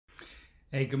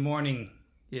Hey, good morning.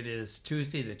 It is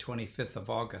Tuesday, the 25th of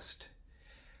August,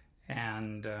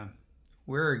 and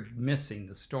we're missing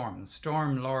the storm. The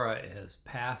storm Laura has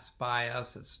passed by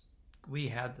us. We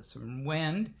had some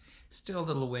wind, still a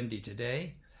little windy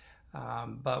today,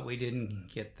 but we didn't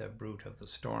get the brunt of the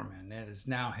storm, and it is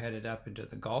now headed up into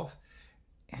the Gulf.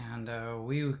 And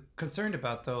we were concerned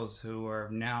about those who are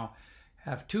now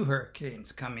have two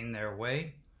hurricanes coming their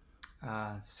way.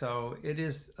 So it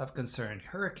is of concern.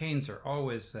 Hurricanes are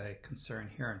always a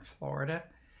concern here in Florida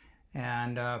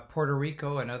and Puerto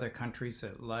Rico and other countries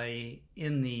that lie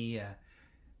in the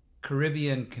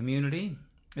Caribbean community.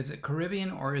 Is it Caribbean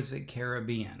or is it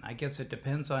Caribbean? I guess it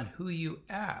depends on who you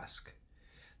ask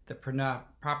the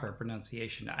proper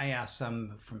pronunciation. I asked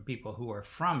some from people who are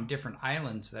from different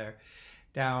islands there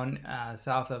down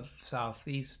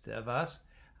southeast of us.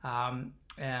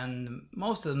 And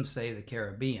most of them say the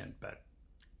Caribbean, but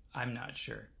I'm not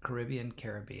sure. Caribbean,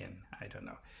 I don't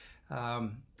know.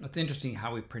 It's interesting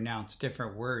how we pronounce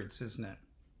different words, isn't it?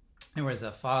 There was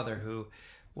a father who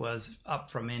was up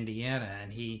from Indiana,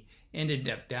 and he ended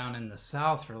up down in the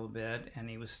South for a little bit, and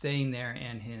he was staying there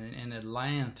in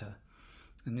Atlanta.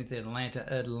 And it's Atlanta.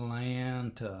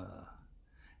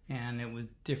 And it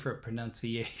was different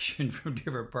pronunciation from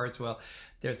different parts. Well,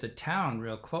 there's a town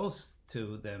real close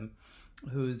to them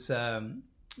whose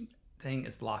thing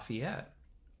is Lafayette.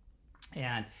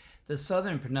 And the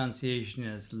southern pronunciation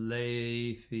is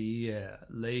Lafayette.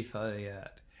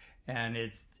 And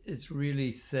it's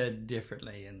really said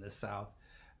differently in the South.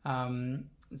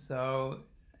 So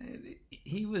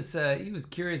he was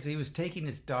curious. He was taking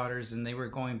his daughters, and they were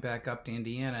going back up to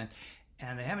Indiana,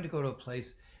 and they happened to go to a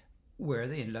place where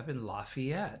they ended up in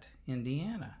Lafayette,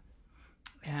 Indiana.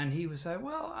 And he was like,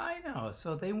 well, I know.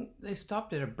 So they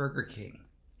stopped at a Burger King.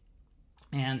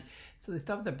 And so they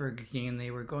stopped at Burger King, and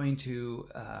they were going to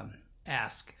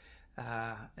ask,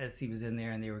 as he was in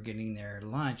there and they were getting their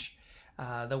lunch,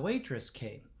 the waitress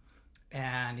came.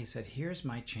 And he said, here's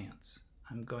my chance.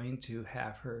 I'm going to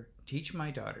have her teach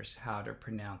my daughters how to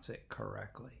pronounce it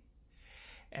correctly.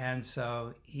 And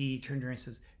so he turned around and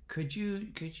says, could you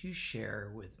share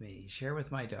with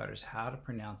my daughters how to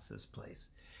pronounce this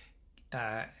place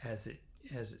as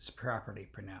it's properly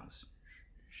pronounced?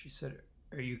 She said,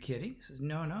 are you kidding? He says,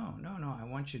 no, I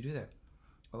want you to do that.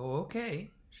 Oh,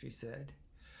 okay, she said.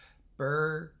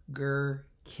 Burger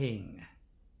King.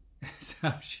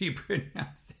 So she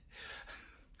pronounced it.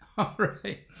 All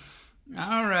right.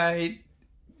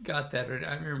 Got that.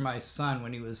 I remember my son,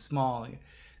 when he was small,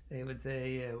 they would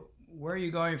say, where are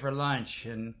you going for lunch?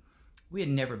 And we had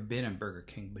never been in Burger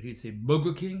King, but he'd say,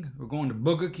 Burger King? We're going to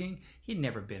Burger King? He'd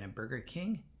never been in Burger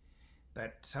King,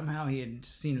 but somehow he had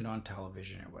seen it on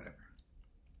television or whatever.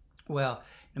 Well,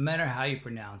 no matter how you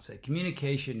pronounce it,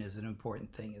 communication is an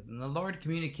important thing, and the Lord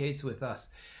communicates with us.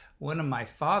 One of my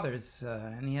fathers,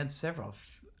 and he had several,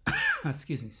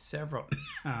 several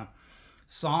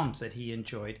psalms that he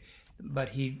enjoyed, but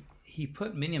he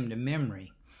put many of them to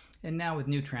memory. And now with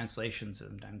new translations,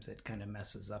 sometimes it kind of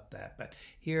messes up that. But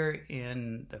here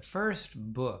in the first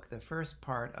book, the first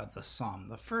part of the psalm,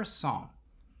 the first psalm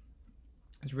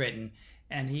is written,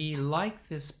 and he liked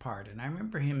this part. And I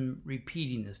remember him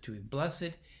repeating this to me.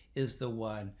 Blessed is the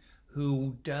one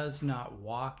who does not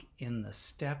walk in the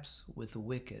steps with the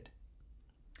wicked,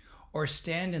 or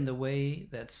stand in the way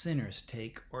that sinners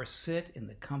take, or sit in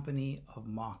the company of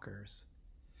mockers,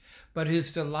 but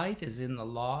whose delight is in the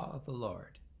law of the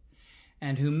Lord,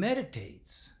 and who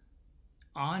meditates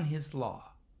on his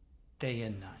law day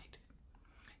and night.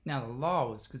 Now, the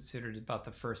law was considered about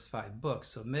the first 5 books,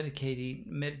 so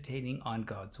meditating on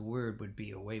God's word would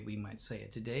be a way we might say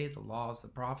it today. The laws, the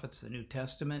prophets, the New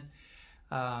Testament,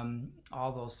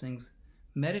 all those things.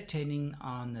 Meditating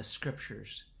on the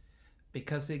scriptures,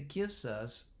 because it gives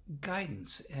us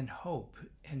guidance and hope,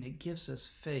 and it gives us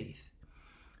faith.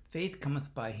 Faith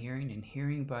cometh by hearing, and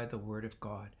hearing by the word of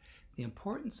God. The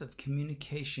importance of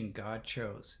communication God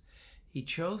chose. He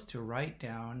chose to write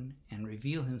down and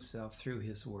reveal himself through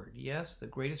his word. Yes, the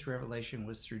greatest revelation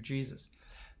was through Jesus,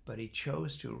 but he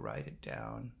chose to write it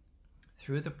down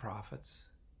through the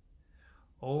prophets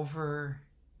over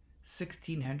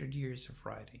 1,600 years of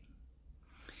writing.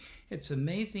 It's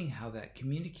amazing how that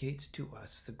communicates to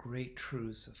us the great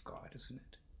truths of God, isn't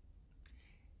it?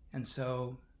 And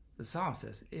so the psalm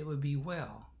says, it would be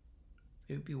well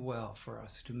for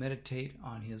us to meditate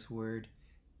on his word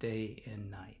day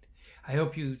and night. I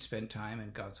hope you spend time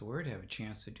in God's word, have a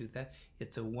chance to do that.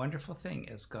 It's a wonderful thing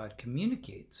as God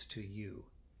communicates to you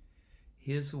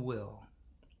his will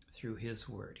through his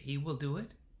word. He will do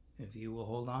it if you will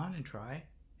hold on and try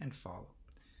and follow.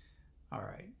 All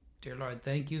right. Dear Lord,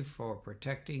 thank you for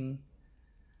protecting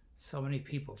so many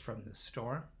people from the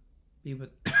storm. Be with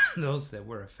those that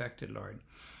were affected, Lord.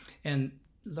 And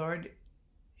Lord,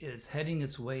 it is heading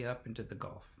its way up into the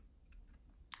Gulf.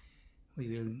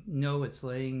 We know it's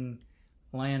laying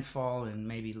landfall in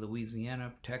maybe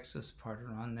Louisiana, Texas, part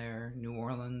around there, New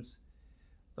Orleans.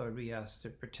 Lord, we ask to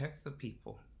protect the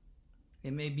people.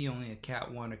 It may be only a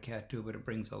Cat 1 or Cat 2, but it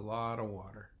brings a lot of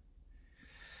water.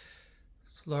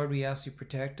 So Lord, we ask you to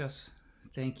protect us.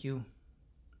 Thank you.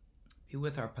 Be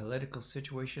with our political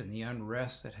situation, the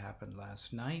unrest that happened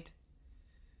last night.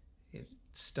 It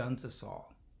stuns us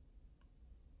all.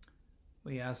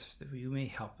 We ask that you may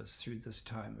help us through this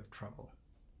time of trouble.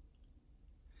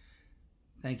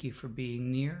 Thank you for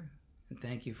being near, and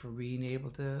thank you for being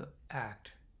able to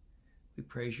act. We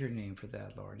praise your name for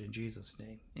that, Lord. In Jesus'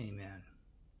 name, amen.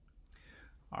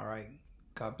 All right.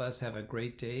 God bless. Have a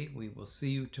great day. We will see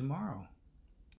you tomorrow.